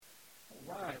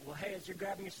Right. Well, hey, as you're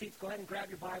grabbing your seats, go ahead and grab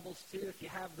your Bibles, too, if you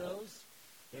have those.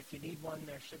 If you need one,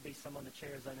 there should be some on the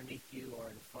chairs underneath you or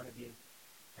in front of you.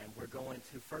 And we're going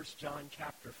to 1 John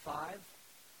chapter 5,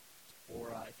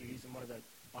 or if you're using one of the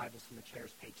Bibles from the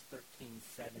chairs, page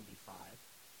 1375.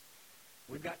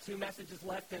 We've got two messages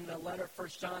left in the letter of 1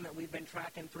 John that we've been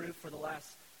tracking through for the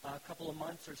last couple of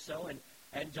months or so.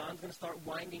 And John's going to start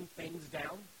winding things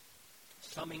down,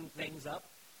 summing things up.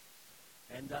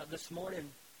 And this morning,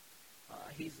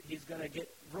 he's going to get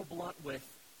real blunt with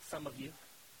some of you,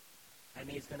 and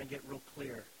he's going to get real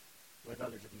clear with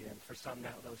others of you. And for some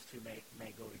now, those two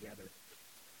may go together.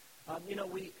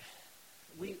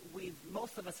 We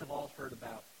most of us have all heard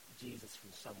about Jesus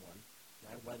from someone,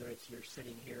 right? Whether it's you're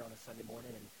sitting here on a Sunday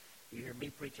morning and you hear me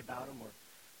preach about him, or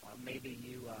maybe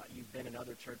you've been in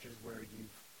other churches where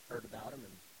you've heard about him,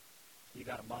 and you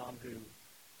got a mom who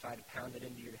tried to pound it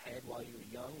into your head while you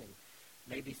were young, and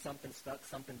maybe something stuck,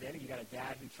 something did, or you got a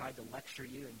dad who tried to lecture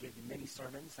you and give you many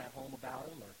sermons at home about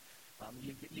him, or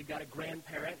you've got a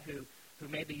grandparent who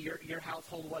maybe your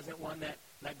household wasn't one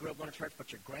that grew up going to church,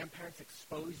 but your grandparents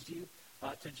exposed you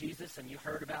to Jesus, and you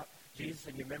heard about Jesus,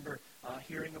 and you remember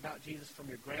hearing about Jesus from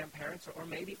your grandparents, or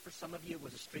maybe for some of you it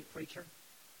was a street preacher,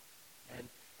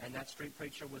 and that street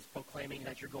preacher was proclaiming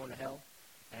that you're going to hell,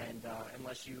 and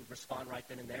unless you respond right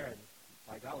then and there, and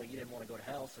by golly, you didn't want to go to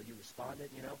hell, so you responded,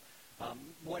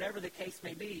 whatever the case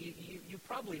may be, you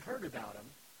probably heard about him.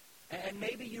 And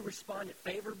maybe you responded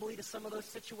favorably to some of those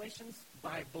situations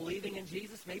by believing in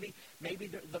Jesus. Maybe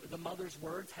the mother's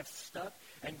words have stuck,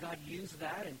 and God used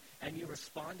that, and you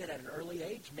responded at an early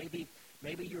age. Maybe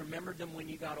you remembered them when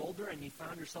you got older, and you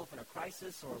found yourself in a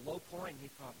crisis or a low point, and you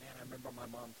thought, man, I remember my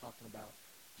mom talking about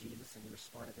Jesus, and you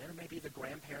responded then. Or maybe the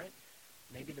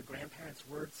grandparent's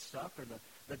words stuck, or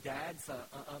the dad's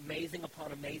amazing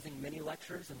upon amazing mini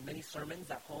lectures and mini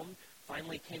sermons at home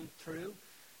finally came true.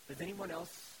 Does anyone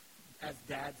else, as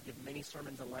dads, give many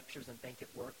sermons and lectures and think it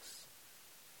works?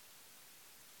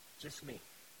 Just me.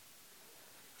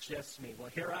 Just me. Well,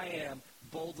 here I am,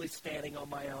 boldly standing on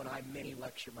my own. I mini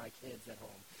lecture my kids at home.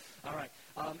 All right.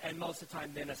 And most of the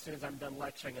time then, as soon as I'm done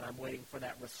lecturing and I'm waiting for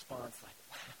that response, like,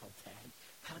 wow, Dad,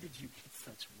 how did you get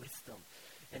such wisdom?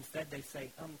 Instead, they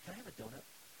say, can I have a donut?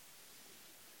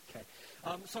 Okay.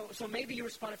 So maybe you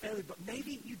responded favorably, but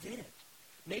maybe you didn't.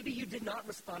 Maybe you did not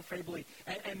respond favorably,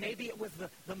 and maybe it was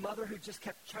the mother who just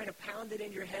kept trying to pound it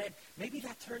in your head. Maybe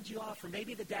that turned you off, or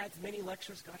maybe the dad's many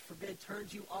lectures, God forbid,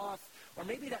 turned you off, or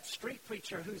maybe that street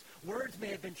preacher whose words may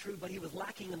have been true, but he was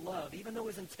lacking in love. Even though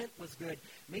his intent was good,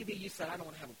 maybe you said, I don't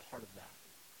want to have a part of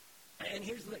that. And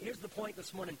here's the point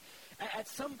this morning. At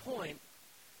some point,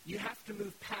 you have to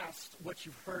move past what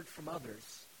you've heard from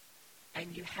others,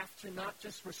 and you have to not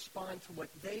just respond to what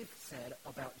they've said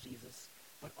about Jesus,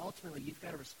 but ultimately, you've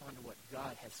got to respond to what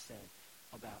God has said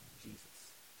about Jesus.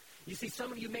 You see,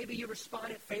 some of you, maybe you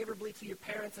responded favorably to your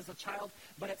parents as a child,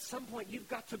 but at some point, you've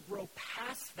got to grow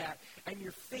past that, and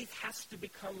your faith has to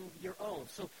become your own.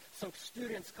 So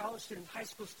students, college students, high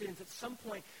school students, at some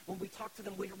point, when we talk to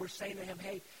them, we're saying to them,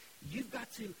 hey, you've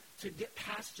got to get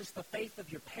past just the faith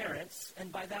of your parents,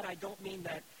 and by that, I don't mean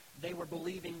that they were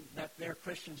believing that they're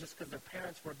Christian just because their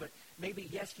parents were, but maybe,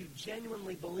 yes, you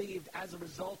genuinely believed as a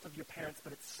result of your parents,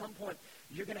 but at some point,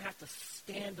 you're going to have to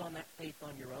stand on that faith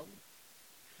on your own.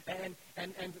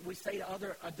 And we say to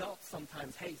other adults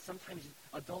sometimes, hey, sometimes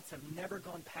adults have never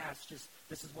gone past just,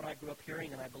 this is what I grew up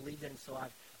hearing, and I believed it, and so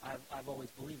I've always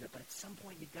believed it. But at some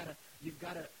point, you've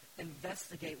got to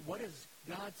investigate, what does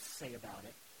God say about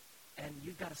it, and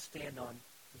you've got to stand on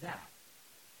that.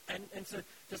 And so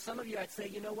to some of you, I'd say,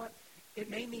 you know what? It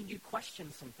may mean you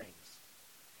question some things.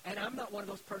 And I'm not one of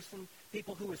those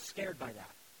people who is scared by that.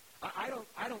 I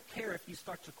don't care if you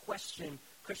start to question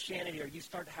Christianity or you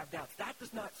start to have doubts. That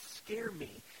does not scare me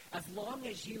as long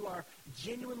as you are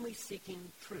genuinely seeking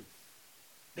truth.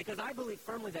 Because I believe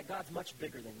firmly that God's much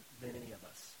bigger than any of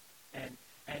us.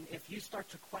 And if you start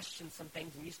to question some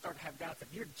things and you start to have doubts,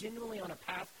 if you're genuinely on a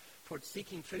path towards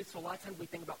seeking truth, so a lot of times we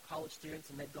think about college students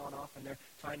and they've gone off and they're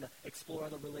trying to explore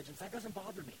other religions. That doesn't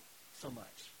bother me so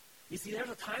much. You see, there's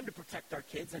a time to protect our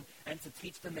kids and to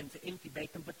teach them and to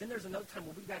incubate them, but then there's another time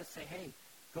where we've got to say, hey,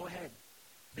 go ahead.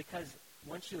 Because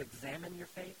once you examine your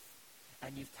faith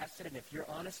and you've tested it, and if you're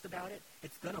honest about it,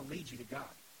 it's going to lead you to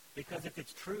God. Because if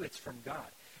it's true, it's from God.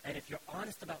 And if you're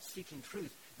honest about seeking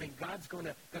truth, then God's going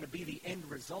to be the end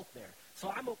result there.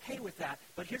 So I'm okay with that,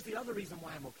 but here's the other reason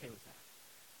why I'm okay with that.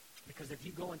 Because if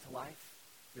you go into life,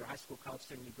 you're a high school college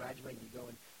student, you graduate and you go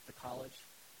into college,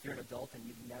 if you're an adult and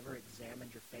you've never examined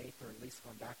your faith or at least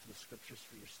gone back to the scriptures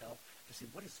for yourself to see,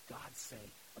 what does God say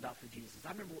about who Jesus is?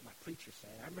 I remember what my preacher said.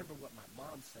 I remember what my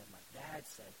mom said, my dad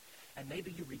said. And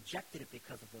maybe you rejected it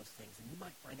because of those things. And you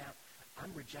might find out,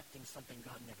 I'm rejecting something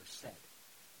God never said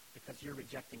because you're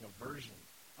rejecting a version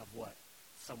of what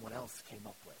someone else came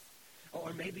up with.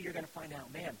 Or maybe you're going to find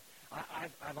out, man,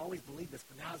 I've always believed this,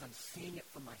 but now as I'm seeing it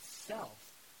for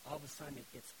myself, all of a sudden it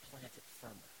gets planted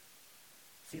firmer.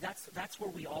 See, that's where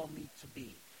we all need to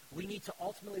be. We need to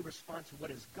ultimately respond to what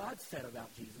has God said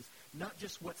about Jesus, not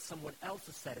just what someone else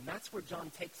has said. And that's where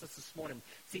John takes us this morning.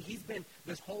 See,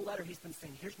 this whole letter, he's been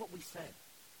saying, here's what we said.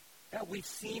 Yeah, we've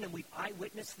seen and we've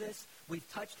eyewitnessed this. We've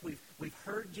touched, we've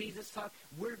heard Jesus talk.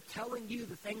 We're telling you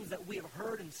the things that we have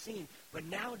heard and seen. But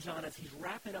now John, as he's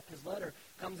wrapping up his letter,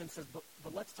 comes and says,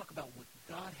 but let's talk about what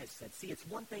God has said. See, it's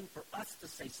one thing for us to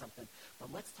say something,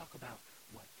 but let's talk about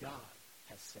what God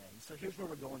has said. And so here's where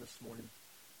we're going this morning.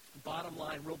 Bottom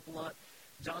line, real blunt,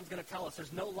 John's going to tell us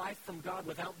there's no life from God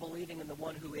without believing in the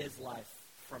one who is life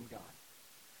from God.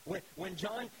 When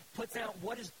John puts out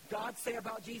what does God say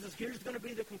about Jesus, here's going to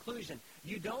be the conclusion.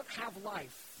 You don't have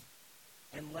life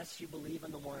unless you believe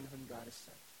in the one whom God has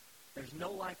sent. There's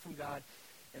no life from God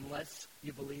unless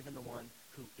you believe in the one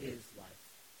who is life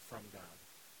from God.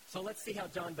 So let's see how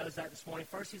John does that this morning.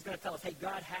 First, he's going to tell us, hey,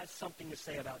 God has something to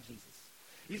say about Jesus.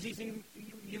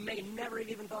 You may never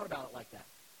even thought about it like that.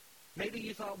 Maybe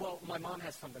you thought, well, my mom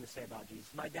has something to say about Jesus.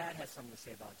 My dad has something to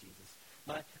say about Jesus.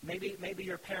 Maybe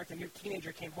your parent and your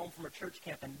teenager came home from a church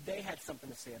camp and they had something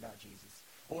to say about Jesus.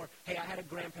 Or, hey, I had a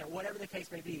grandparent, whatever the case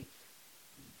may be.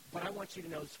 But I want you to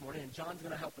know this morning, and John's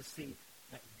going to help us see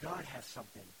that God has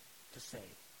something to say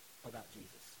about Jesus.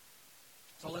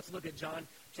 So let's look at John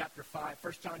chapter 5,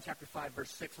 1 John chapter 5,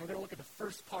 verse 6. We're going to look at the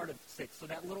first part of 6. So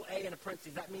that little A in a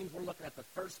parentheses, that means we're looking at the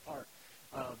first part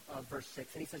of verse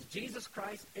 6. And he says, Jesus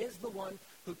Christ is the one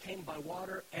who came by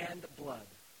water and blood.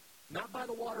 Not by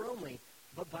the water only,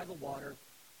 but by the water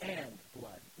and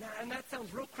blood. Now, and that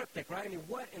sounds real cryptic, right? I mean,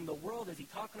 what in the world is he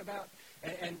talking about?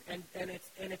 And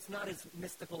it's not as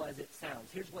mystical as it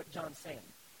sounds. Here's what John's saying.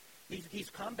 He's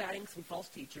combating some false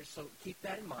teachers, so keep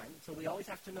that in mind. So we always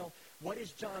have to know, what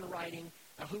is John writing?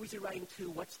 Who is he writing to?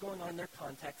 What's going on in their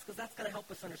context? Because that's going to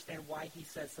help us understand why he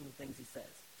says some of the things he says.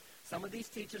 Some of these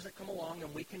teachers that come along,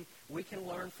 and we can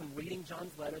learn from reading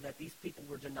John's letter that these people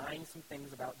were denying some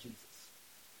things about Jesus.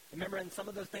 Remember, and some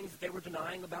of those things that they were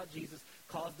denying about Jesus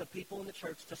caused the people in the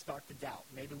church to start to doubt.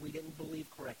 Maybe we didn't believe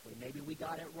correctly. Maybe we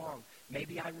got it wrong.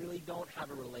 Maybe I really don't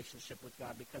have a relationship with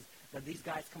God because these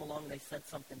guys come along and they said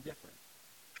something different.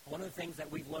 One of the things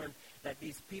that we've learned that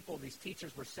these people, these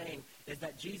teachers were saying is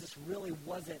that Jesus really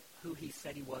wasn't who he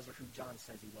said he was or who John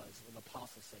says he was or the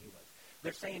apostles say he was.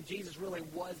 They're saying Jesus really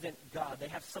wasn't God. They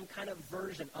have some kind of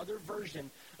other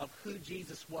version of who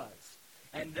Jesus was.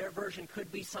 And their version could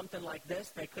be something like this.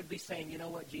 They could be saying, you know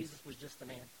what, Jesus was just a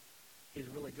man. He was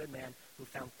a really good man who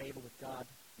found favor with God,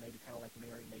 maybe kind of like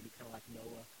Mary, maybe kind of like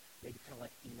Noah, maybe kind of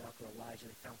like Enoch or Elijah.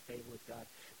 They found favor with God.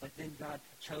 But then God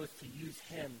chose to use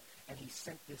him, and he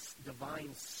sent this divine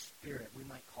spirit. We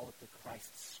might call it the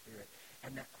Christ spirit.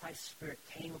 And that Christ spirit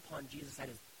came upon Jesus at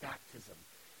his baptism.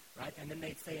 Right? And then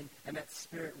they'd say, and that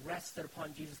spirit rested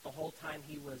upon Jesus the whole time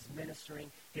he was ministering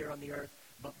here on the earth.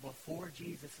 But before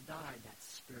Jesus died, that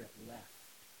spirit left.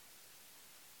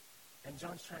 And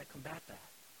John's trying to combat that.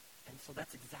 And so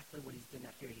that's exactly what he's getting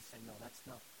at here. He's saying, no,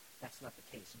 that's not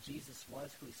the case. Jesus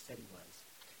was who he said he was.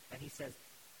 And he says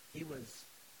he was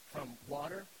from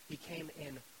water. He came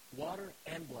in water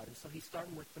and blood. And so he's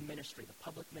starting with the ministry, the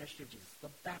public ministry of Jesus,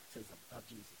 the baptism of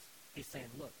Jesus. He's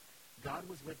saying, look, God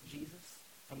was with Jesus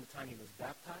from the time he was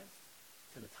baptized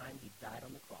to the time he died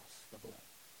on the cross, the blood.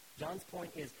 John's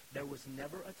point is there was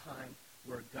never a time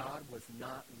where God was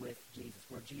not with Jesus,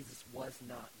 where Jesus was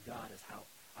not God is how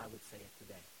I would say it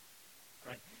today.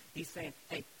 Right? He's saying,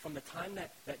 hey, from the time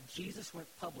that Jesus went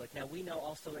public, now we know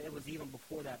also it was even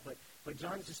before that, but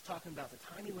John's just talking about the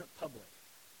time he went public,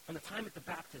 from the time at the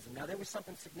baptism. Now there was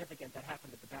something significant that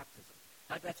happened at the baptism.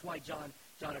 That's why John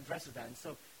addresses that. And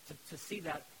so to see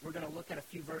that, we're going to look at a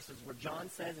few verses where John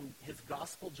says in his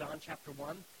gospel, John chapter 1,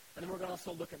 and then we're going to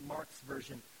also look at Mark's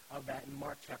version of that in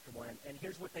Mark chapter 1. And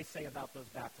here's what they say about those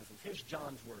baptisms. Here's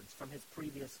John's words from his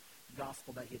previous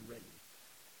gospel that he had written.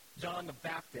 John the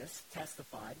Baptist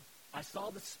testified, I saw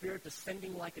the Spirit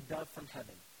descending like a dove from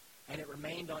heaven, and it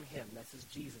remained on him. This is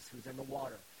Jesus who's in the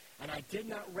water. And I did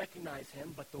not recognize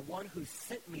him, but the one who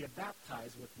sent me to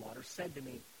baptize with water said to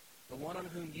me, the one on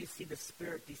whom you see the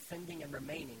Spirit descending and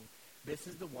remaining, this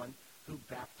is the one who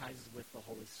baptizes with the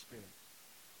Holy Spirit.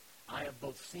 I have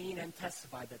both seen and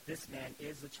testified that this man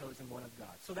is the chosen one of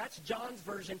God. So that's John's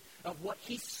version of what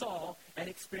he saw and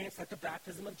experienced at the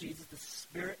baptism of Jesus, the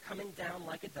Spirit coming down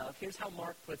like a dove. Here's how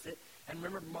Mark puts it. And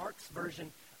remember, Mark's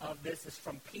version of this is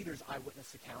from Peter's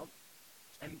eyewitness account.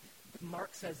 And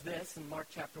Mark says this in Mark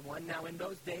chapter 1. Now, in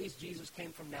those days, Jesus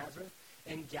came from Nazareth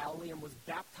in Galilee and was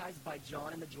baptized by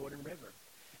John in the Jordan River.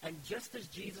 And just as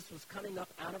Jesus was coming up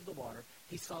out of the water,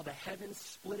 he saw the heavens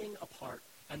splitting apart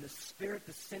and the Spirit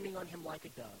descending on him like a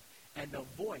dove. And a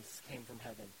voice came from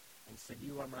heaven and said,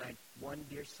 "You are my one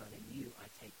dear Son, in you I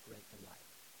take great delight."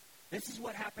 This is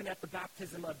what happened at the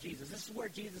baptism of Jesus. This is where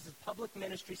Jesus' public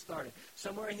ministry started.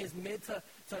 Somewhere in his mid to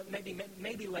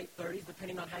maybe late 30s,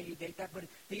 depending on how you date that. But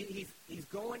he's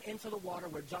going into the water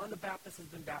where John the Baptist has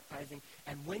been baptizing.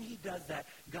 And when he does that,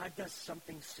 God does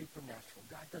something supernatural.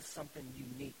 God does something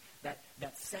unique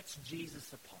that sets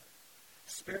Jesus apart.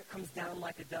 Spirit comes down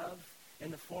like a dove. In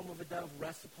the form of a dove,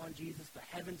 rests upon Jesus. The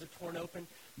heavens are torn open.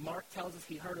 Mark tells us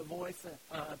he heard a voice.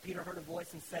 Peter heard a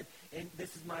voice and said,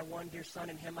 "This is my one dear Son,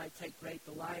 in him I take great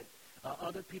delight."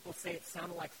 Other people say it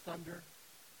sounded like thunder.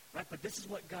 Right? But this is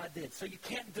what God did. So you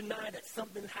can't deny that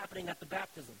something's happening at the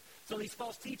baptism. So these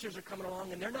false teachers are coming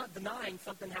along, and they're not denying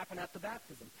something happened at the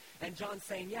baptism. And John's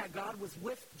saying, yeah, God was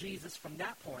with Jesus from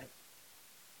that point,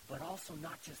 but also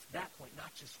not just that point,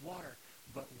 not just water,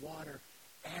 but water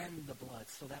and the blood,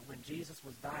 so that when Jesus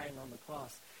was dying on the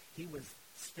cross, he was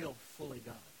still fully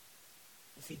God.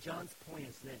 You see, John's point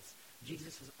is this.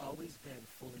 Jesus has always been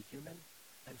fully human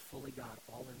and fully God,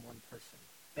 all in one person.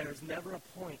 There is never a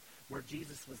point where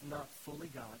Jesus was not fully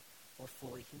God or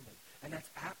fully human. And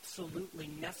that's absolutely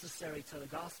necessary to the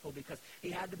gospel, because he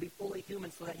had to be fully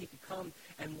human so that he could come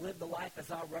and live the life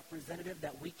as our representative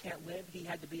that we can't live. He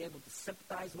had to be able to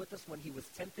sympathize with us when he was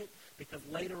tempted, because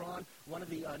later on, one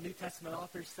of the New Testament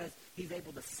authors says he's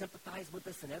able to sympathize with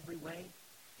us in every way.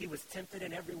 He was tempted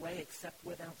in every way except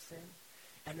without sin.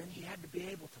 And then he had to be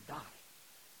able to die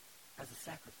as a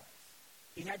sacrifice.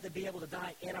 He had to be able to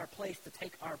die in our place to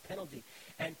take our penalty.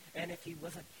 And if he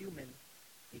wasn't human,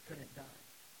 he couldn't die.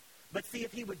 But see,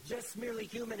 if he was just merely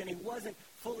human and he wasn't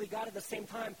fully God at the same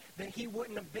time, then he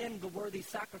wouldn't have been the worthy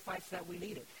sacrifice that we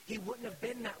needed. He wouldn't have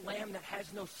been that lamb that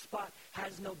has no spot,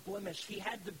 has no blemish. He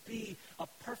had to be a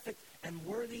perfect and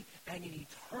worthy and an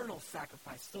eternal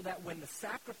sacrifice, so that when the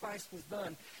sacrifice was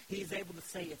done, he's able to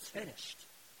say it's finished.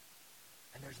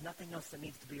 And there's nothing else that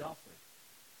needs to be offered.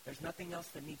 There's nothing else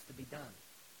that needs to be done.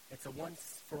 It's a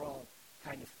once-for-all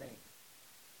kind of thing.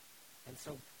 And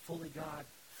so fully God,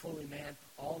 fully man,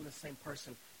 all in the same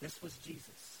person. This was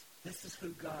Jesus. This is who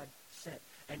God sent.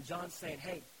 And John's saying,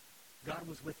 hey, God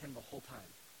was with him the whole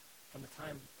time. From the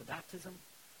time of the baptism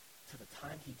to the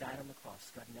time he died on the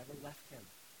cross. God never left him.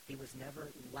 He was never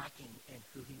lacking in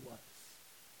who he was.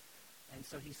 And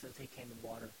so he says he came in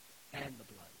water and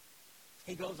the blood.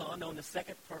 He goes on in the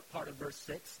second part of verse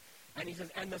 6, and he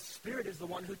says, and the Spirit is the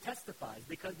one who testifies,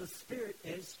 because the Spirit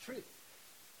is truth.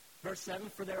 Verse 7,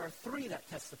 for there are three that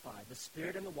testify, the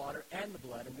Spirit and the water and the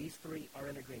blood, and these three are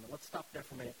in agreement. Let's stop there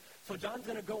for a minute. So John's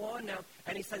going to go on now,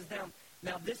 and he says,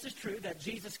 now this is true, that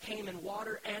Jesus came in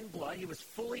water and blood. He was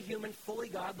fully human, fully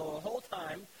God the whole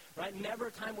time, right? Never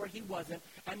a time where he wasn't.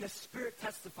 And the Spirit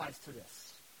testifies to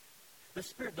this. The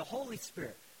Spirit, the Holy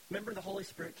Spirit. Remember, the Holy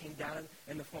Spirit came down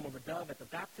in the form of a dove at the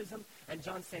baptism, and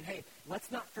John's saying, hey, let's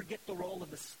not forget the role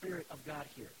of the Spirit of God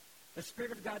here. The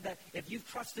Spirit of God that if you've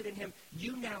trusted in him,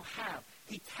 you now have.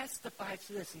 He testifies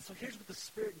to this. And so here's what the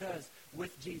Spirit does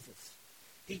with Jesus.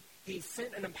 He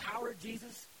sent and empowered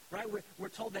Jesus, right? We're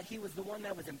told that he was the one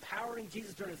that was empowering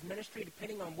Jesus during his ministry.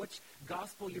 Depending on which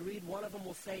gospel you read, one of them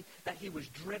will say that he was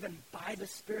driven by the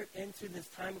Spirit into this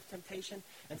time of temptation.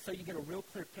 And so you get a real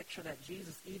clear picture that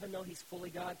Jesus, even though he's fully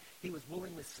God, he was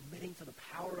willingly submitting to the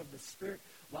power of the Spirit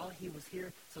while he was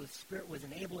here. So the Spirit was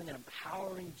enabling and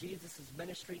empowering Jesus'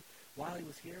 ministry while he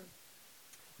was here.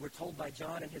 We're told by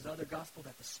John in his other gospel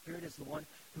that the Spirit is the one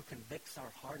who convicts our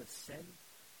heart of sin,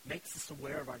 makes us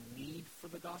aware of our need for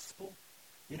the gospel.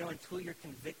 You know, until you're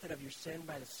convicted of your sin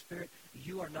by the Spirit,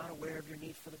 you are not aware of your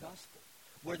need for the gospel.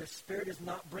 Where the Spirit is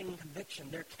not bringing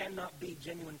conviction, there cannot be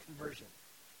genuine conversion.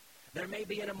 There may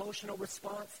be an emotional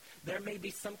response. There may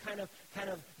be some kind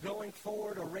of going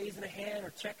forward or raising a hand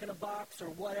or checking a box or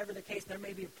whatever the case. There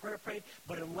may be a prayer prayed.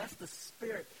 But unless the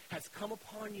Spirit has come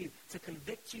upon you to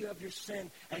convict you of your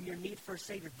sin and your need for a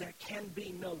Savior, there can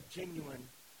be no genuine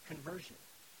conversion.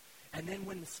 And then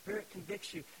when the Spirit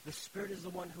convicts you, the Spirit is the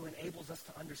one who enables us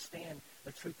to understand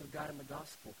the truth of God in the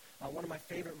gospel. One of my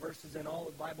favorite verses in all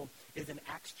of the Bible is in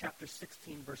Acts chapter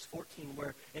 16, verse 14,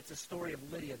 where it's a story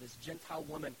of Lydia, this Gentile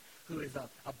woman who is a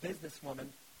businesswoman,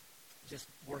 just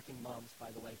working moms,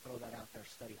 by the way, throw that out there,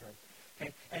 study her.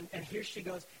 Okay? And here she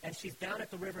goes, and she's down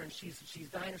at the river, and she's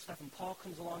dying her stuff, and Paul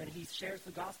comes along, and he shares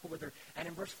the gospel with her. And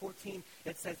in verse 14,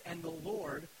 it says, and the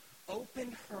Lord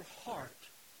opened her heart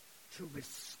to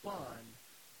respond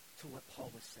to what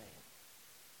Paul was saying.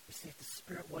 You see, if the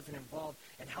Spirit wasn't involved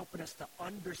in helping us to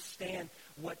understand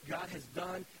what God has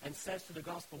done and says to the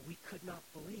gospel, we could not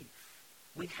believe.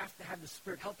 We have to have the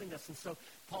Spirit helping us. And so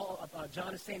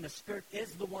John is saying the Spirit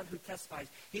is the one who testifies.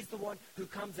 He's the one who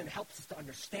comes and helps us to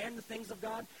understand the things of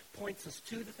God, points us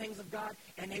to the things of God,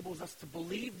 enables us to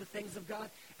believe the things of God.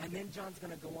 And then John's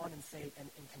going to go on and say, and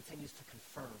continues to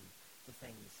confirm the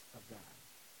things of God.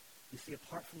 You see,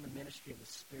 apart from the ministry of the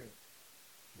Spirit,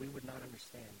 we would not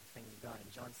understand the things of God.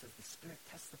 And John says the Spirit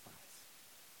testifies.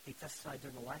 He testified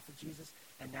during the life of Jesus,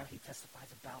 and now he testifies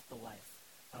about the life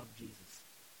of Jesus.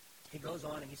 He goes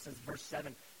on and he says, verse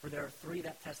 7, for there are three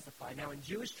that testify. Now, in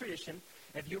Jewish tradition,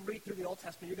 if you read through the Old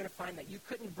Testament, you're going to find that you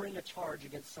couldn't bring a charge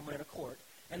against someone in a court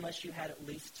unless you had at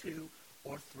least 2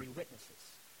 or 3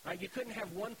 witnesses. Right? You couldn't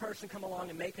have one person come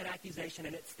along and make an accusation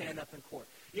and it stand up in court.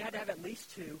 You had to have at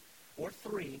least 2 or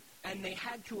 3, and they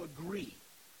had to agree.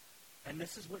 And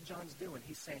this is what John's doing.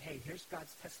 He's saying, hey, here's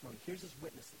God's testimony. Here's his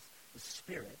witnesses, the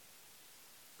Spirit.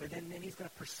 But then he's going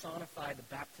to personify the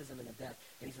baptism and the death.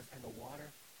 And he says, and the water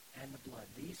and the blood.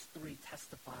 These 3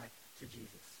 testify to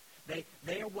Jesus.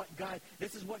 They are what God,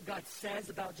 this is what God says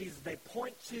about Jesus. They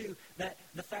point to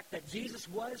the fact that Jesus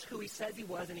was who he says he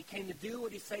was, and he came to do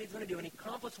what he said he's going to do, and he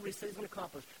accomplished what he said he's going to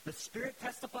accomplish. The Spirit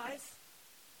testifies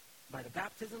by the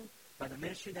baptism, by the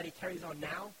ministry that he carries on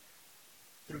now,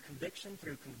 through conviction,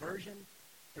 through conversion,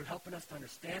 through helping us to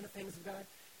understand the things of God,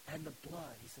 and the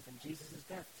blood. He says, and Jesus'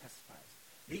 death testifies.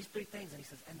 These 3 things, and he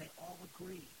says, and they all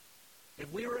agree.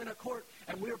 If we were in a court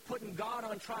and we were putting God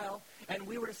on trial and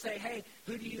we were to say, hey,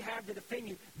 who do you have to defend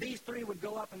you? These 3 would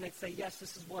go up and they'd say, yes,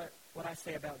 this is what I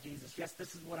say about Jesus. Yes,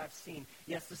 this is what I've seen.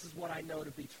 Yes, this is what I know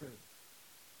to be true.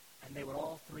 And they would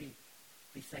all 3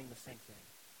 be saying the same thing.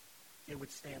 It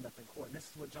would stand up in court. And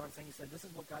this is what John's saying. He said, this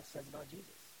is what God says about Jesus.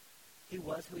 He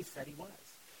was who he said he was.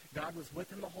 God was with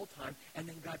him the whole time, and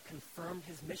then God confirmed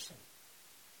his mission.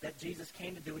 That Jesus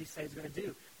came to do what he said he's going to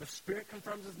do. The Spirit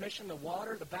confirms his mission, the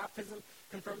water, the baptism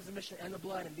confirms the mission, and the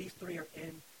blood, and these 3 are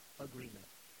in agreement.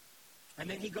 And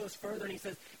then he goes further and he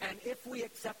says, and if we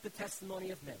accept the testimony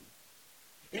of men,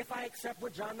 if I accept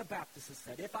what John the Baptist has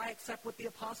said, if I accept what the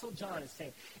Apostle John is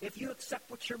saying, if you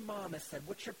accept what your mom has said,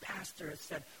 what your pastor has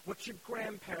said, what your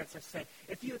grandparents have said,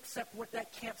 if you accept what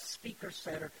that camp speaker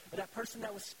said, or that person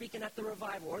that was speaking at the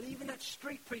revival, or even that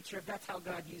street preacher, if that's how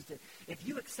God used it, if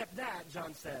you accept that,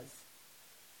 John says,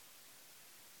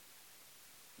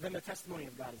 then the testimony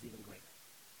of God is even greater.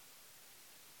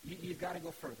 You've got to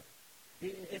go further.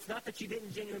 It's not that you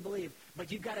didn't genuinely believe,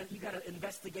 but you've got to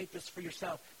investigate this for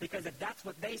yourself, because if that's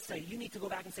what they say, you need to go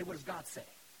back and say, what does God say?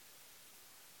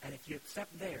 And if you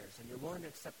accept theirs and you're willing to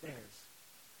accept theirs,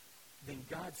 then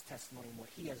God's testimony and what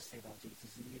he has to say about Jesus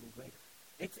is even greater.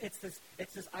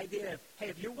 It's this idea of, hey,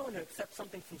 if you're willing to accept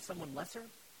something from someone lesser,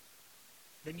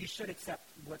 then you should accept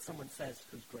what someone says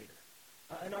who's greater.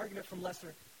 An argument from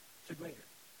lesser to greater.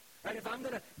 Right? If I'm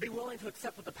going to be willing to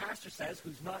accept what the pastor says,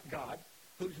 who's not God,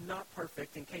 who's not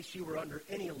perfect, in case you were under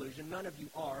any illusion. None of you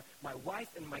are. My wife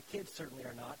and my kids certainly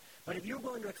are not. But if you're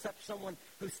willing to accept someone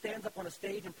who stands up on a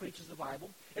stage and preaches the Bible,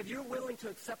 if you're willing to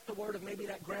accept the word of maybe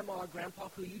that grandma or grandpa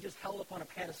who you just held up on a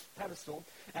pedestal,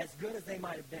 as good as they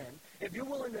might have been, if you're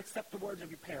willing to accept the words of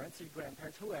your parents, your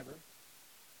grandparents, whoever,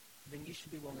 then you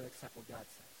should be willing to accept what God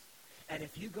says. And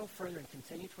if you go further and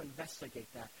continue to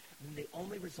investigate that, then the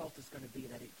only result is going to be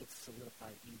that it gets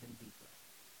solidified even deeper.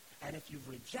 And if you've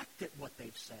rejected what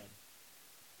they've said,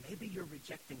 maybe you're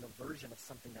rejecting a version of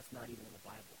something that's not even in the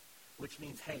Bible, which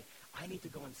means, hey, I need to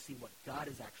go and see what God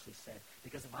has actually said.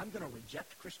 Because if I'm going to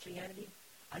reject Christianity,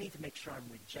 I need to make sure I'm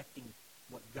rejecting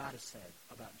what God has said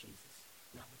about Jesus,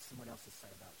 not what someone else has said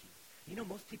about Jesus. You know,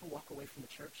 most people walk away from the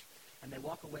church, and they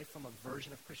walk away from a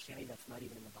version of Christianity that's not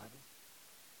even in the Bible,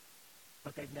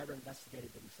 but they've never investigated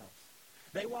themselves.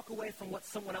 They walk away from what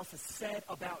someone else has said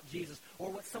about Jesus or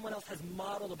what someone else has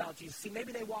modeled about Jesus. See,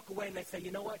 maybe they walk away and they say,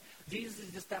 you know what? Jesus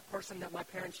is just that person that my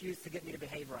parents used to get me to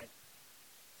behave right.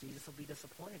 Jesus will be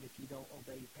disappointed if you don't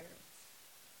obey your parents.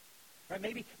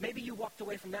 Right? Maybe you walked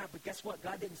away from that, but guess what?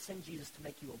 God didn't send Jesus to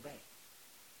make you obey.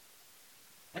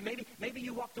 And maybe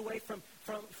you walked away from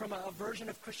a version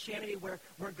of Christianity where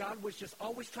God was just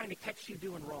always trying to catch you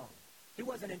doing wrong. He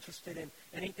wasn't interested in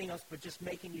anything else but just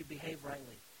making you behave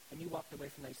rightly. And you walked away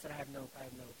from that. You said, I have no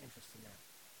interest in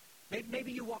that.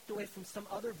 Maybe you walked away from some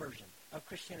other version of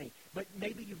Christianity, but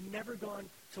maybe you've never gone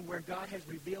to where God has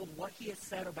revealed what he has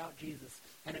said about Jesus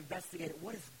and investigated,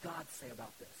 what does God say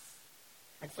about this?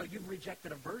 And so you've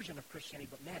rejected a version of Christianity,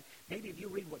 but man, maybe if you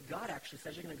read what God actually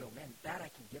says, you're going to go, man, that I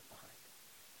can get behind.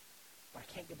 But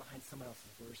I can't get behind someone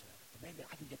else's version of it. But maybe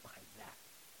I can get behind that.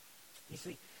 You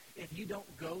see, if you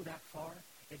don't go that far,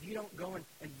 if you don't go and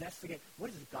investigate what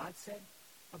has God said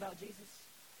about Jesus,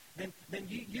 then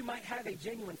you might have a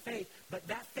genuine faith, but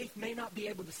that faith may not be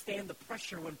able to stand the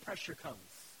pressure when pressure comes.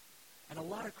 And a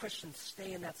lot of Christians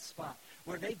stay in that spot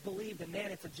where they've believed, and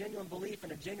man, it's a genuine belief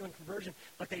and a genuine conversion,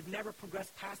 but they've never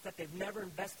progressed past that. They've never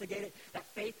investigated. That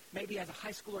faith, maybe as a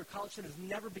high school or college student, has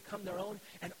never become their own.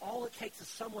 And all it takes is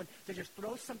someone to just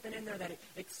throw something in there that it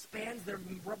expands their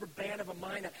rubber band of a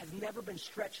mind that has never been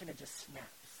stretched, and it just snaps.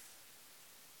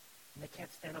 And they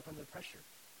can't stand up under the pressure.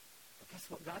 But guess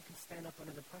what? God can stand up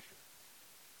under the pressure.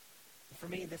 And for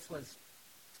me,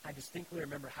 I distinctly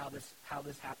remember how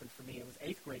this happened for me. It was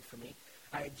 8th grade for me.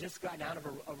 I had just gotten out of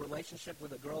a relationship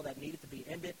with a girl that needed to be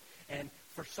ended, and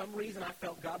for some reason I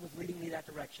felt God was leading me that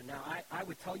direction. Now, I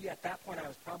would tell you at that point I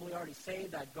was probably already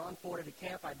saved. I'd gone forward to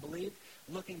camp. I believed.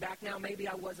 Looking back now, maybe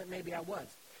I wasn't, maybe I was.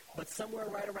 But somewhere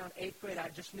right around 8th grade, I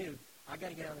just knew, I got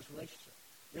to get out of this relationship.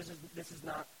 This is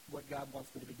not what God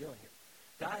wants me to be doing here.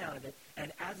 Got out of it,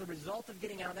 and as a result of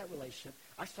getting out of that relationship,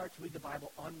 I started to read the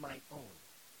Bible on my own.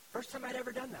 First time I'd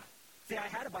ever done that. See, I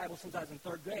had a Bible since I was in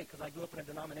 3rd grade because I grew up in a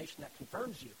denomination that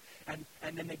confirms you. And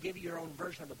then they give you your own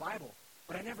version of the Bible.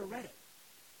 But I never read it.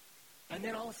 And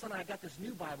then all of a sudden I got this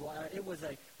new Bible. It was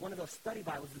one of those study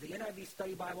Bibles. It was the NIV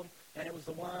study Bible, and it was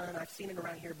the one, I've seen it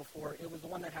around here before. It was the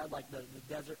one that had like the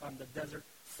desert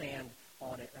sand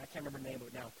on it. I can't remember the name of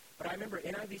it now. But I remember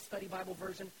NIV study Bible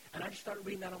version, and I just started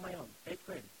reading that on my own, 8th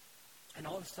grade. And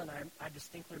all of a sudden I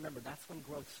distinctly remember that's when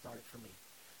growth started for me.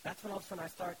 That's when all of a sudden I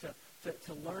started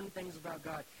to learn things about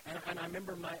God. And I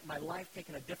remember my life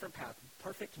taking a different path.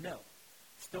 Perfect? No.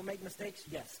 Still make mistakes?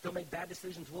 Yes. Still make bad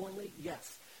decisions willingly?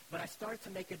 Yes. But I started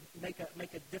to make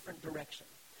a different direction.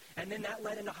 And then that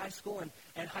led into high school.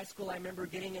 And high school I remember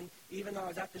getting in, even though I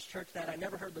was at this church that I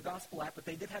never heard the gospel at, but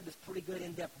they did have this pretty good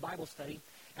in-depth Bible study.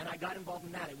 And I got involved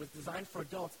in that. It was designed for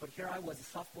adults, but here I was, a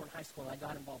sophomore in high school, and I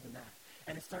got involved in that.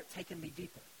 And it started taking me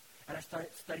deeper. And I started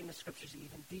studying the scriptures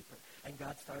even deeper. And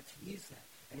God started to use that.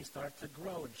 And he started to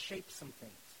grow and shape some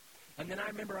things. And then I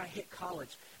remember I hit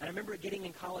college. And I remember getting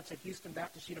in college at Houston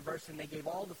Baptist University, and they gave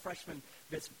all the freshmen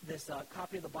this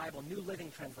copy of the Bible, New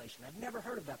Living Translation. I'd never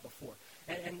heard of that before.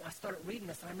 And I started reading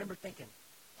this, and I remember thinking,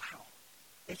 wow,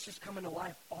 it's just coming to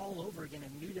life all over again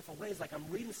in new different ways. Like I'm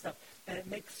reading stuff, and it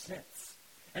makes sense.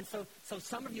 And so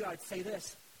some of you, I'd say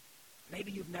this,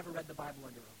 maybe you've never read the Bible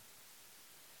on your own.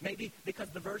 Maybe because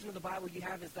the version of the Bible you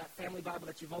have is that family Bible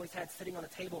that you've always had sitting on a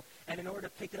table, and in order to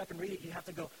pick it up and read it, you have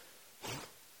to go,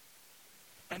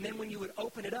 and then when you would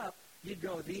open it up, you'd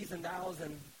go, these and thous,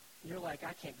 and you're like,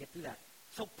 I can't get through that.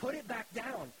 So put it back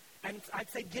down, and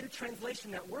I'd say get a translation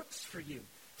that works for you.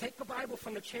 Take the Bible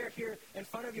from the chair here in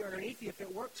front of you or underneath you if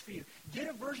it works for you. Get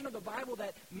a version of the Bible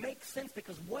that makes sense,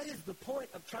 because what is the point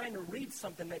of trying to read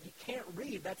something that you can't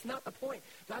read? That's not the point.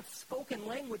 God's spoken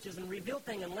languages and revealed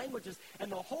things in languages,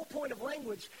 and the whole point of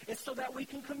language is so that we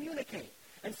can communicate.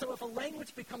 And so if a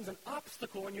language becomes an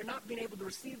obstacle and you're not being able to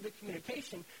receive the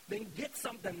communication, then get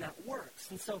something that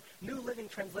works. And so New Living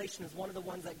Translation is one of the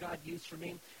ones that God used for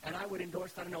me, and I would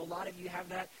endorse that. I know a lot of you have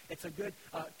that. It's a good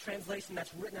translation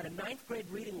that's written at a 9th grade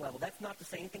reading level. That's not to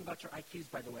say anything about your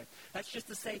IQs, by the way. That's just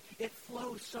to say it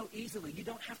flows so easily. You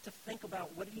don't have to think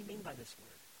about what do you mean by this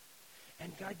word.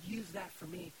 And God used that for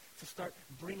me to start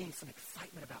bringing some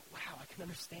excitement about, wow, I can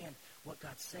understand what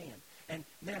God's saying. And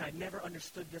man, I'd never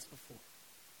understood this before.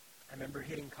 I remember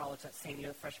hitting college that same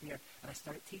year, freshman year, and I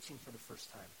started teaching for the first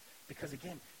time. Because,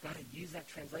 again, God had used that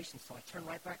translation. So I turned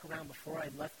right back around before I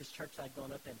left this church that I'd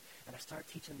grown up in, and I started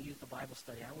teaching the youth the Bible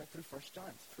study. I went through 1 John,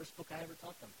 first book I ever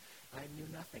taught them. I knew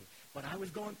nothing. But I was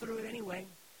going through it anyway.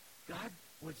 God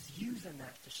was using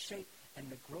that to shape and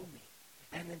to grow me.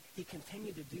 And then he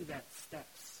continued to do that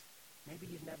steps. Maybe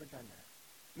you've never done that.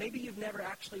 Maybe you've never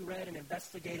actually read and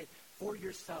investigated for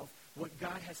yourself what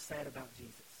God has said about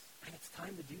Jesus. And it's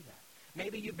time to do that.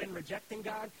 Maybe you've been rejecting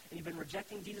God and you've been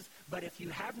rejecting Jesus, but if you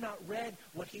have not read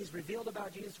what he's revealed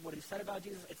about Jesus, what he said about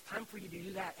Jesus, it's time for you to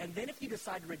do that. And then if you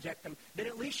decide to reject him, then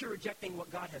at least you're rejecting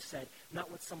what God has said, not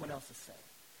what someone else has said.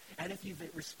 And if you've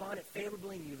responded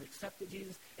favorably and you've accepted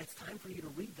Jesus, it's time for you to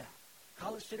read that.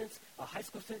 College students, high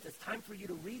school students, it's time for you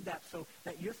to read that so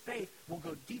that your faith will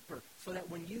go deeper, so that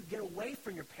when you get away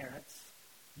from your parents,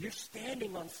 you're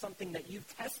standing on something that you've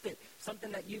tested,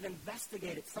 something that you've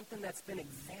investigated, something that's been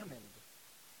examined.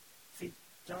 See,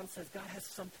 John says God has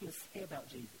something to say about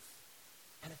Jesus.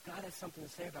 And if God has something to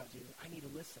say about Jesus, I need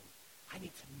to listen. I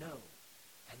need to know.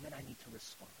 And then I need to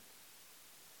respond.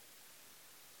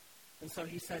 And so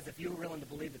he says, if you're willing to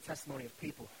believe the testimony of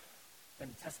people, then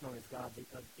the testimony of God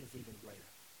is even greater.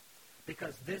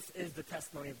 Because this is the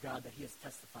testimony of God that he has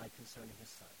testified concerning his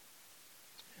Son.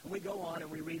 And we go on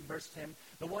and we read verse 10.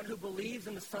 The one who believes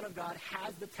in the Son of God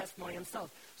has the testimony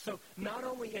himself. So not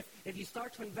only if you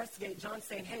start to investigate, John's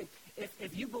saying, hey,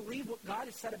 if you believe what God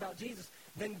has said about Jesus,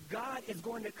 then God is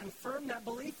going to confirm that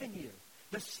belief in you.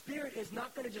 The Spirit is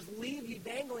not going to just leave you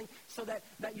dangling so that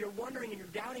you're wondering and you're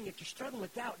doubting if you're struggling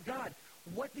with doubt. God,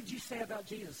 what did you say about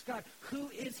Jesus? God, who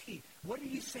is he? What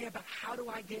did you say about how do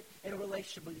I get in a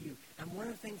relationship with you? And one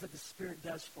of the things that the Spirit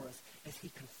does for us is he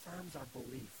confirms our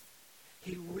belief.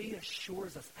 He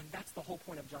reassures us, and that's the whole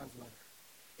point of John's letter.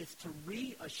 It's to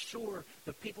reassure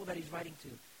the people that he's writing to,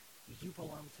 you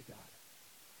belong to God.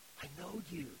 I know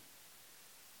you.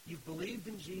 You've believed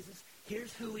in Jesus.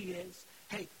 Here's who he is.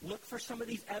 Hey, look for some of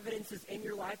these evidences in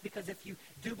your life, because if you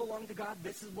do belong to God,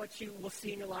 this is what you will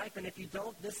see in your life. And if you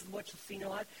don't, this is what you'll see in your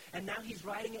life. And now he's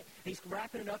writing it, he's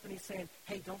wrapping it up, and he's saying,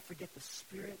 hey, don't forget the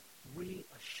Spirit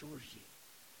reassures you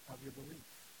of your belief.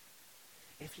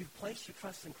 If you've placed your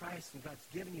trust in Christ and God's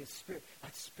given you a Spirit,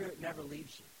 that Spirit never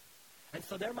leaves you. And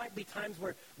so there might be times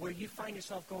where you find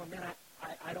yourself going, man,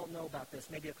 I don't know about this.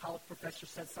 Maybe a college professor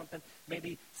said something.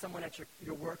 Maybe someone at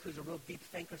your work who's a real deep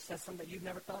thinker says something that you've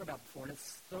never thought about before, and it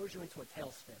throws you into a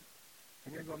tailspin.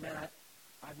 And you're going, man,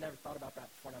 I've never thought about that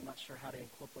before, and I'm not sure how to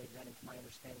incorporate that into my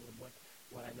understanding of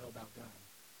what I know about God.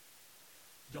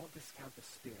 Don't discount the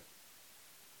Spirit.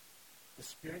 The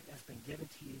Spirit has been given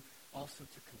to you also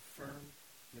to confirm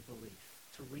your belief,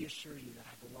 to reassure you that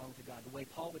I belong to God. The way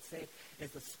Paul would say it is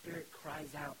the Spirit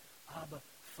cries out, Abba,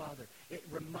 Father. It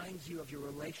reminds you of your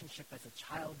relationship as a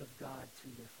child of God to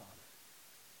your Father.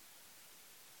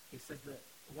 He says that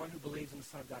the one who believes in the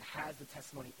Son of God has the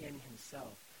testimony in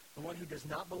himself. The one who does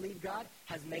not believe God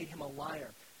has made him a liar.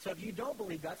 So if you don't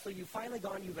believe God, so you've finally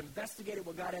gone, you've investigated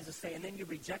what God has to say, and then you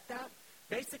reject that,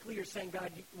 basically you're saying,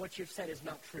 God, what you've said is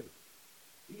not true.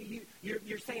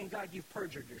 You're saying, God, you've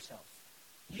perjured yourself.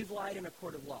 You've lied in a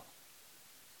court of law.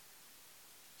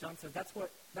 John says that's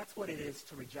what it is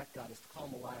to reject God, is to call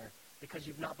him a liar, because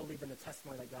you've not believed in the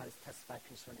testimony that God has testified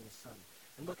concerning his Son.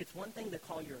 And look, it's one thing to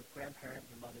call your grandparent,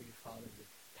 your mother, your father, your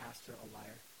pastor a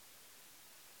liar.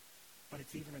 But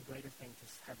it's even a greater thing to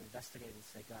have investigated and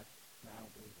say, God, no, I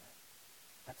don't believe that.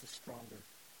 That's a stronger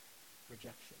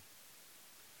rejection.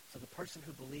 So the person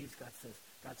who believes, God says,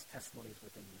 God's testimony is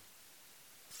within you.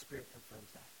 The Spirit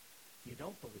confirms that. If you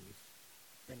don't believe,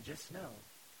 then just know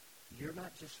you're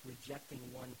not just rejecting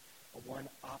one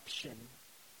option,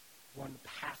 one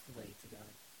pathway to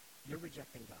God. You're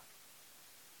rejecting God.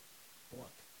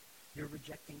 Look, you're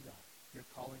rejecting God. You're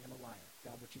calling him a liar.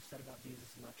 God, what you said about Jesus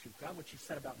is not true. God, what you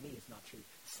said about me is not true.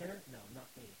 Sinner? No, not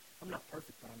me. I'm not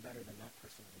perfect, but I'm better than that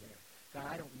person over there. God,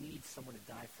 I don't need someone to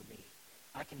die for me.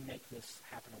 I can make this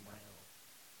happen on my own.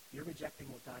 You're rejecting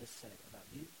what God has said about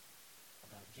you,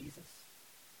 about Jesus,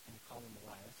 and you call him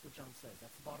a liar. That's what John says.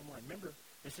 That's the bottom line. Remember,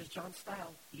 this is John's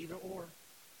style, either or.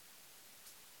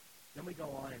 Then we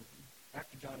go on, and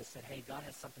after John has said, hey, God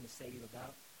has something to say to you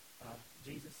about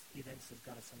Jesus, he then says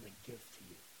God has something to give to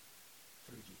you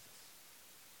through Jesus.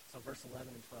 So verse 11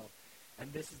 and 12.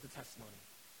 And this is the testimony.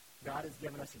 God has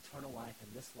given us eternal life, and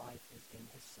this life is in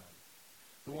his Son.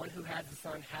 The one who has the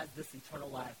Son has this eternal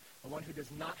life. The one who does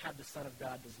not have the Son of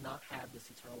God does not have this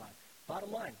eternal life.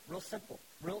 Bottom line, real simple,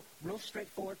 real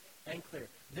straightforward and clear.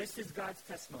 This is God's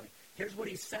testimony. Here's what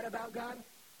he said about God.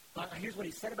 Here's what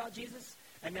he said about Jesus.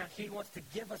 And now he wants to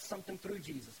give us something through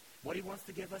Jesus. What he wants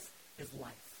to give us is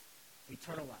life,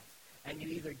 eternal life. And you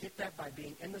either get that by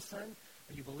being in the Son,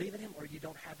 or you believe in him, or you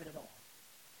don't have it at all.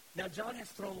 Now, John has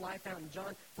thrown life out, and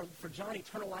for John,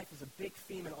 eternal life is a big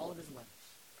theme in all of his letters.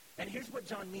 And here's what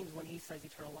John means when he says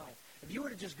eternal life. If you were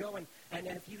to just go and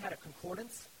if you had a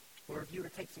concordance, or if you were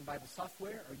to take some Bible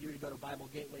software, or you were to go to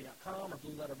BibleGateway.com or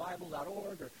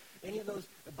BlueLetterBible.org, or any of those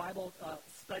Bible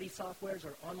study softwares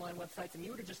or online websites, and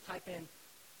you were to just type in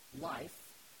life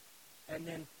and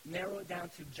then narrow it down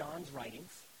to John's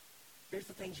writings, here's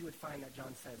the things you would find that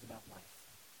John says about life.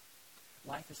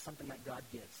 Life is something that God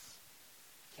gives.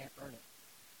 Can't earn it.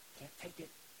 Can't take it.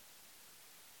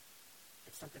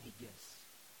 It's something he gives.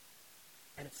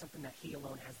 And it's something that he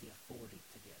alone has the authority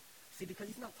to give. See, because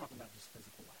he's not talking about just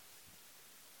physical life.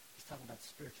 He's talking about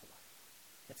spiritual life.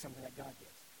 It's something that God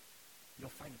gives.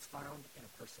 You'll find it's found in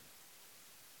a person.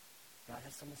 God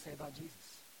has something to say about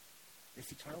Jesus.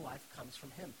 This eternal life comes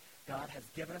from him. God has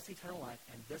given us eternal life,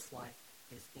 and this life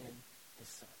is in his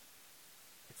Son.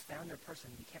 It's found in a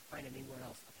person. You can't find it anywhere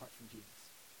else apart from Jesus.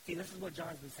 See, this is what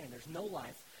John's been saying. There's no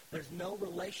life. There's no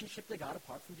relationship to God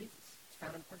apart from Jesus. It's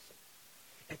found in a person.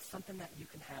 It's something that you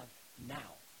can have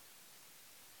now.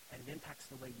 And it impacts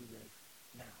the way you live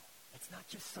now. It's not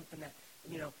just something that,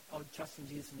 trust in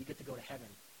Jesus and you get to go to heaven.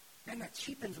 Man, that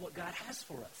cheapens what God has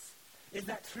for us. Is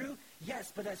that true?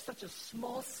 Yes, but that's such a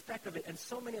small speck of it, and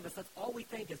so many of us, that's all we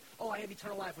think is, oh, I have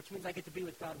eternal life, which means I get to be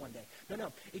with God one day.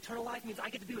 No. Eternal life means I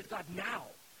get to be with God now.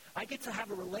 I get to have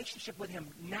a relationship with him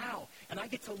now, and I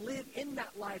get to live in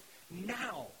that life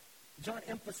now. John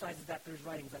emphasizes that through his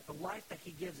writings, that the life that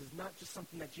he gives is not just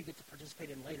something that you get to participate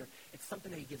in later. It's something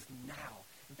that he gives now.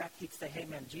 In fact, he'd say, hey,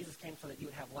 man, Jesus came so that you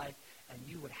would have life, and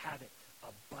you would have it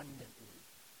abundantly.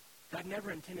 God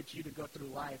never intended you to go through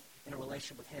life in a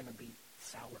relationship with him and be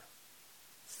sour,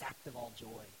 sapped of all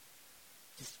joy,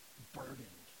 just burdened.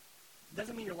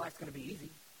 Doesn't mean your life's going to be easy.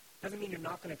 Doesn't mean you're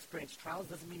not going to experience trials.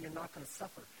 Doesn't mean you're not going to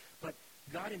suffer. But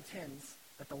God intends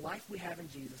that the life we have in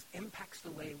Jesus impacts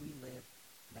the way we live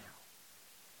now.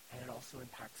 And it also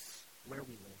impacts where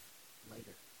we live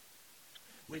later.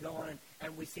 We go on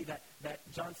and we see that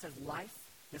John says life,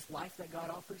 this life that God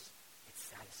offers, it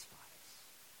satisfies.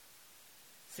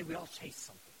 See, we all chase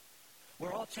something.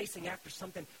 We're all chasing after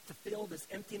something to fill this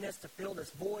emptiness, to fill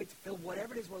this void, to fill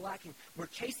whatever it is we're lacking. We're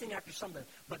chasing after something.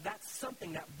 But that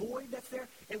something, that void that's there,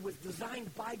 it was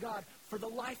designed by God for the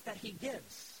life that he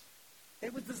gives.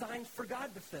 It was designed for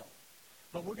God to fill.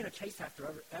 But we're going to chase after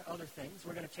other things.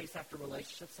 We're going to chase after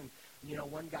relationships. And,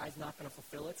 one guy's not going to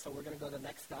fulfill it, so we're going to go to the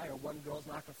next guy. Or one girl's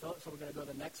not going to fill it, so we're going to go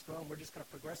to the next girl. And we're just going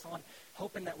to progress on,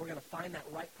 hoping that we're going to find that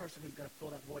right person who's going to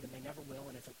fill that void. And they never will.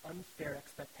 And it's an unfair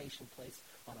expectation placed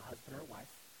on a husband or a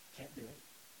wife. Can't do it.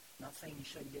 I'm not saying you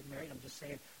shouldn't get married. I'm just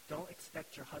saying don't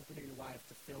expect your husband or your wife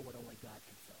to fill what only God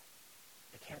can fill.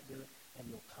 They can't do it,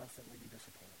 and you'll constantly be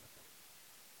disappointed with them.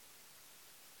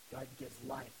 God gives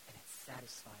life, and it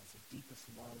satisfies your deepest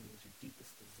longings, your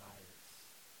deepest desires.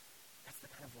 That's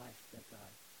the kind of life that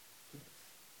God gives.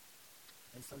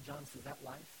 And so John says that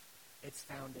life, it's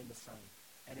found in the Son.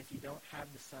 And if you don't have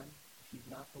the Son, if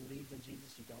you've not believed in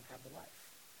Jesus, you don't have the life.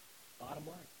 Bottom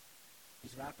line.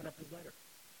 He's wrapping up his letter.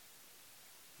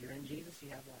 If you're in Jesus, you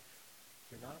have life.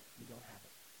 If you're not, you don't have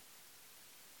it.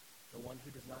 The one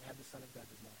who does not have the Son of God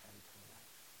does not have eternal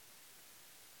life.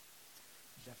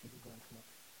 Jeff, you can go and come up.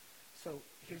 So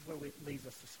here's where it leaves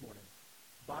us this morning.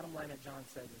 Bottom line that John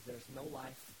says is there's no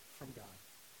life from God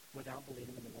without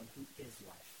believing in the one who is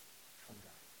life from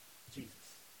God,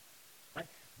 Jesus. Right?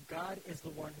 God is the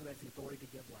one who has the authority to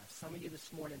give life. Some of you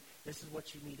this morning, this is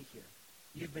what you need to hear.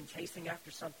 You've been chasing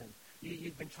after something.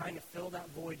 You've been trying to fill that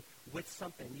void with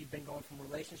something. You've been going from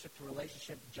relationship to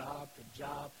relationship, job to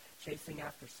job, chasing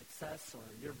after success or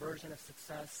your version of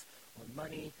success or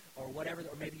money or whatever,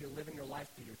 or maybe you're living your life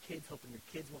through your kids, hoping your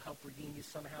kids will help redeem you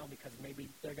somehow because maybe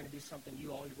they're going to do something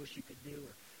you always wish you could do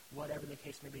or whatever the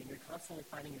case may be, and you're constantly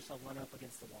finding yourself running up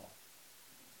against the wall.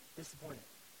 Disappointed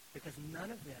because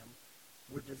none of them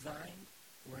were designed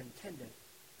or intended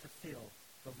to fill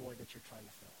the void that you're trying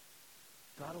to fill.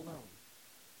 God alone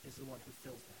is the one who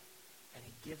fills that, and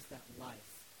he gives that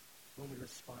life when we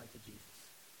respond to Jesus.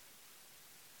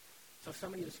 So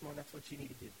some of you this morning, that's what you need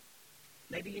to do.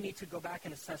 Maybe you need to go back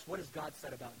and assess what has God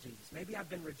said about Jesus. Maybe I've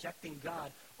been rejecting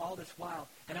God all this while,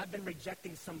 and I've been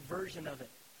rejecting some version of it.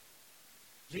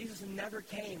 Jesus never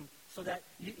came so that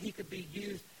he could be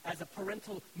used as a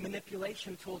parental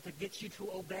manipulation tool to get you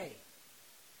to obey.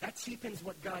 That cheapens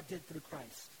what God did through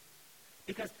Christ.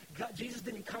 Because Jesus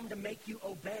didn't come to make you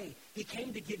obey. He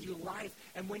came to give you life.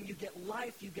 And when you get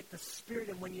life, you get the Spirit.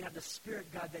 And when you have the Spirit,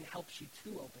 God then helps you to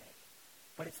obey.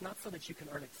 But it's not so that you can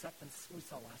earn acceptance, we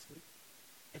saw last week.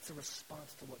 It's a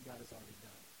response to what God has already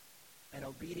done. And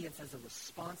obedience as a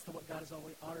response to what God has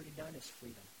already done is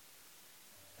freedom.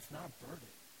 It's not a burden.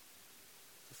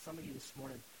 So some of you this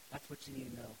morning, that's what you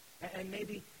need to know. And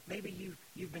maybe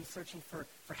you've been searching for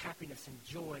happiness and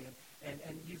joy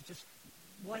and you've just,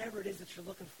 whatever it is that you're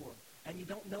looking for. And you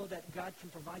don't know that God can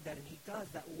provide that, and he does.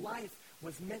 That life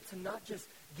was meant to not just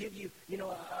give you,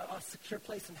 a secure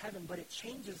place in heaven, but it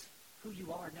changes who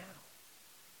you are now.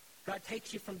 God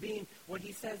takes you from being what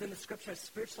he says in the scripture,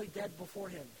 spiritually dead before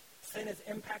him. Sin has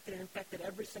impacted and infected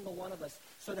every single one of us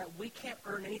so that we can't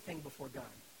earn anything before God.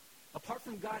 Apart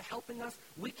from God helping us,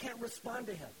 we can't respond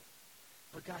to him.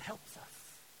 But God helps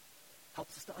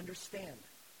us to understand.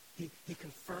 He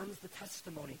confirms the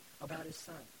testimony about his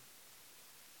Son.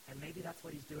 And maybe that's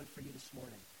what he's doing for you this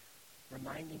morning.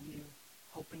 Reminding you,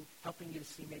 helping you to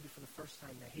see maybe for the first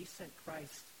time that he sent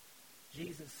Christ,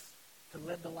 Jesus, to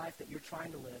live the life that you're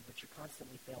trying to live, but you're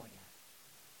constantly failing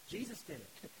at. Jesus did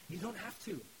it. You don't have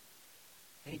to.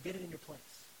 And he did it in your place.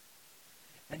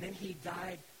 And then he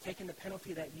died, taking the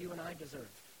penalty that you and I deserved,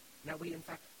 that we in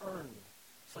fact earned,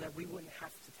 so that we wouldn't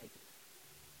have to take it.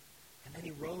 And then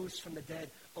he rose from the dead,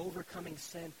 overcoming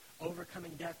sin,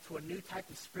 overcoming death to a new type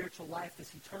of spiritual life,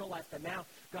 this eternal life that now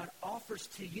God offers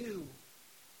to you,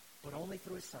 but only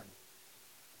through his Son.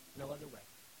 No other way.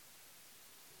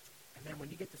 And man, when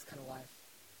you get this kind of life,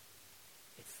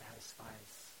 it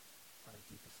satisfies on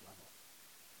a deepest level.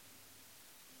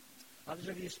 Others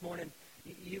of you this morning,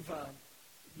 you've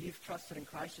trusted in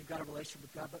Christ, you've got a relationship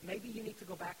with God, but maybe you need to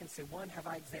go back and say, one, have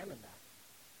I examined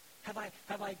that?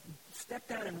 Have I stepped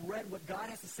down and read what God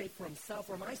has to say for himself,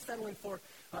 or am I settling for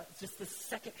just this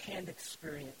second-hand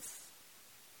experience?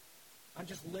 I'm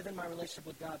just living my relationship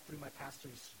with God through my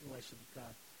pastor's relationship with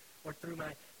God, or through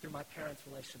my parents'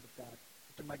 relationship with God,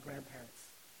 or through my grandparents.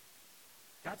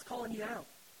 God's calling you out,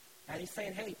 and he's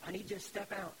saying, hey, I need you to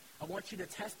step out. I want you to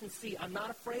test and see. I'm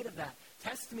not afraid of that.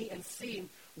 Test me and see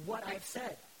what I've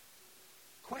said.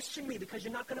 Question me, because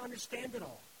you're not going to understand it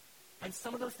all. And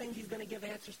some of those things he's going to give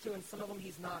answers to, and some of them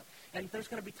he's not. And there's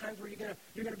going to be times where you're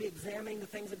going to be examining the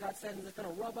things that God said, and it's going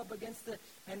to rub up against it,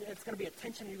 and it's going to be a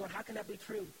tension, and you're going, how can that be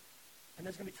true? And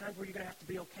there's going to be times where you're going to have to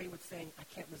be okay with saying, I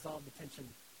can't resolve the tension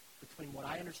between what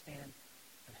I understand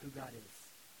and who God is.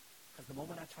 Because the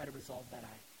moment I try to resolve that,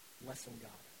 I lessen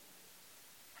God.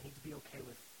 I need to be okay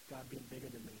with God being bigger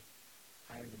than me,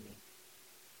 higher than me.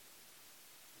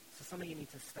 So some of you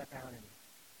need to step out and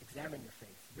examine your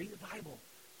faith. Read the Bible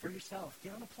for yourself.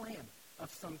 Get on a plan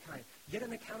of some kind. Get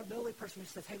an accountability person who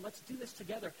says, hey, let's do this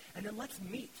together, and then let's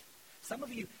meet. Some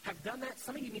of you have done that.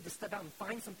 Some of you need to step out and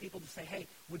find some people to say, hey,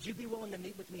 would you be willing to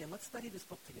meet with me, and let's study this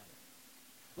book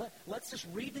together. Let's just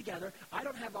read together. I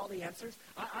don't have all the answers.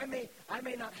 I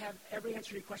may not have every answer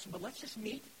to your question, but let's just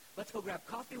meet. Let's go grab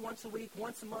coffee once a week,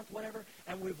 once a month, whatever,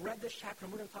 and we've read this chapter,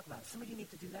 and we're going to talk about it. Some of you need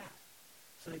to do that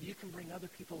so that you can bring other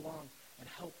people along and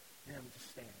help them to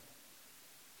stand.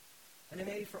 And then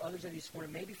maybe for others of you this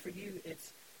morning, maybe for you,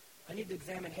 it's, I need to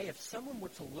examine, hey, if someone were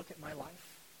to look at my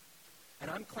life, and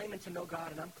I'm claiming to know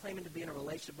God, and I'm claiming to be in a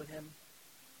relationship with him,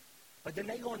 but then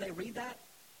they go and they read that,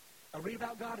 read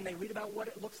about God, and they read about what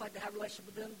it looks like to have a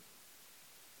relationship with him,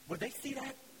 would they see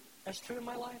that as true in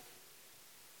my life?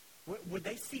 Would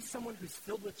they see someone who's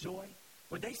filled with joy?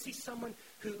 Would they see someone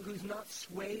who's not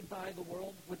swayed by the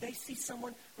world? Would they see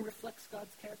someone who reflects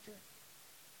God's character?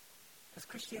 Because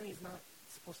Christianity is not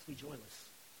supposed to be joyless.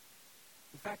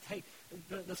 In fact, hey,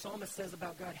 the psalmist says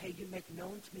about God, hey, you make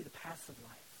known to me the paths of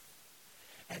life.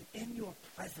 And in your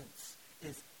presence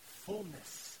is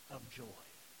fullness of joy.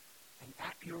 And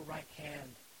at your right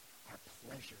hand are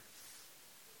pleasures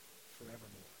forevermore.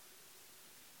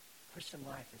 Christian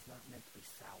life is not meant to be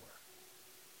sour.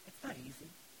 It's not easy.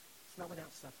 It's not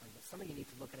without suffering. But some of you need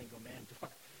to look at it and go, man,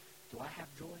 do I have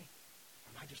joy? Or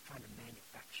am I just trying to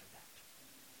manufacture that?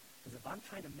 Because if I'm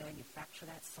trying to manufacture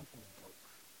that, something's broke.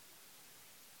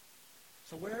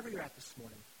 So wherever you're at this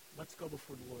morning, let's go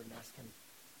before the Lord and ask him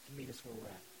to meet us where we're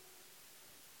at.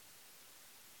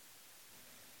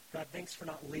 God, thanks for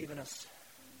not leaving us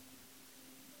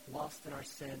lost in our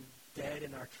sin, dead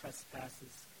in our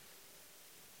trespasses.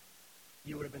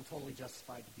 You would have been totally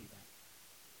justified to do that.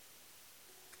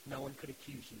 No one could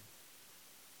accuse you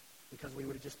because we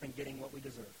would have just been getting what we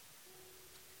deserve.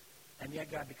 And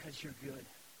yet, God, because you're good,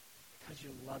 because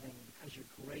you're loving, because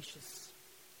you're gracious,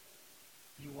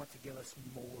 you want to give us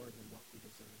more than what we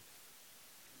deserve.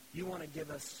 You want to give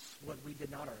us what we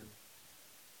did not earn.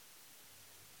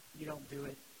 You don't do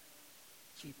it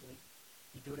cheaply.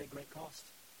 You do it at great cost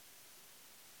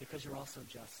because you're also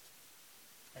just.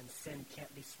 And sin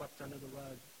can't be swept under the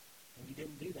rug. And you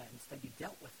didn't do that. Instead, you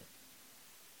dealt with it.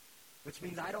 Which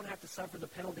means I don't have to suffer the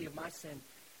penalty of my sin.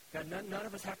 God, none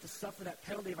of us have to suffer that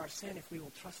penalty of our sin if we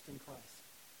will trust in Christ.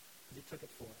 Because he took it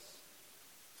for us.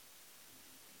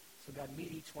 So God,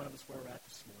 meet each one of us where we're at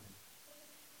this morning.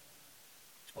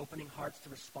 Opening hearts to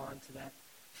respond to that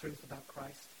truth about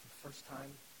Christ for the first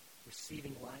time.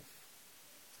 Receiving life.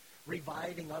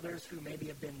 Reviving others who maybe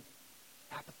have been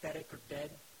apathetic or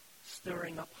dead.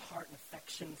 Stirring up heart and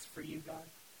affections for you, God.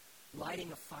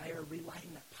 Lighting a fire,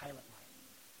 relighting that pilot light.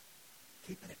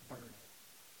 Keeping it burning.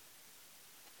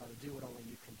 Father, do what only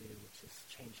you can do, which is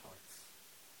change hearts.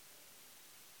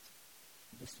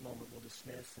 In just a moment, we'll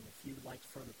dismiss, and if you would like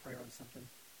further prayer on something,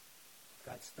 if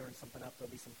God's stirring something up, there'll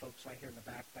be some folks right here in the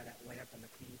back by that lamp on the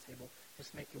communion table.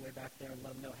 Just make your way back there and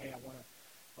let them know, hey, I want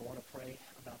to pray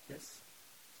about this.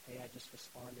 Hey, I just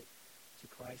responded to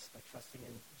Christ by trusting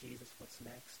in Jesus. What's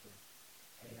next? Or,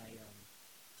 hey,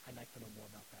 I'd like to know more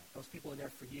about that. Those people are there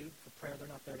for you, for prayer. They're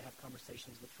not there to have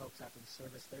conversations with folks after the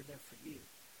service. They're there for you.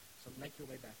 So make your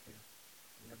way back there,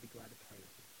 and they'll be glad to pray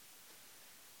with you.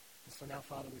 And so now,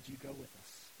 Father, would you go with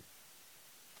us?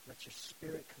 Let your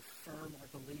Spirit confirm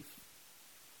our belief,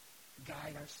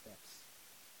 guide our steps,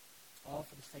 all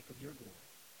for the sake of your glory.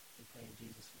 We pray in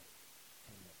Jesus' name.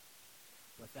 Amen.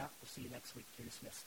 With that, we'll see you next week. You're dismissed.